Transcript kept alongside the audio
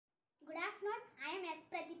as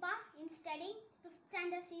Pradeepa in studying 5th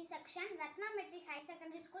standard C section Ratna Metric High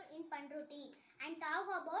Secondary School in Pandruti and talk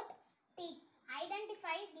about teeth.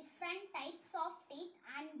 Identify different types of teeth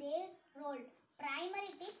and their role.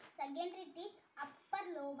 Primary teeth, secondary teeth, upper,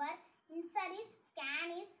 lower, incisors,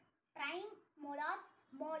 canines, premolars,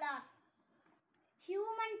 molars.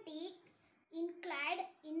 Human teeth include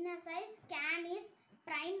incisors, canines,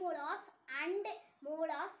 premolars and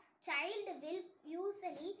molars. Child will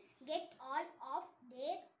usually get all of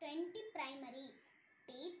their 20 primary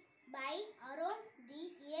teeth by around the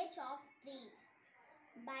age of 3.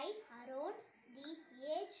 By around the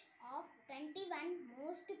age of 21,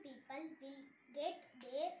 most people will get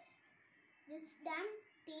their wisdom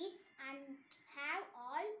teeth and have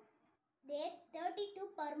all their 32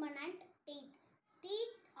 permanent teeth.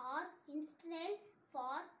 Teeth are essential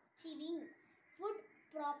for chewing food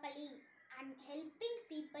properly and helping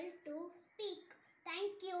people to speak.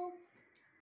 Thank you.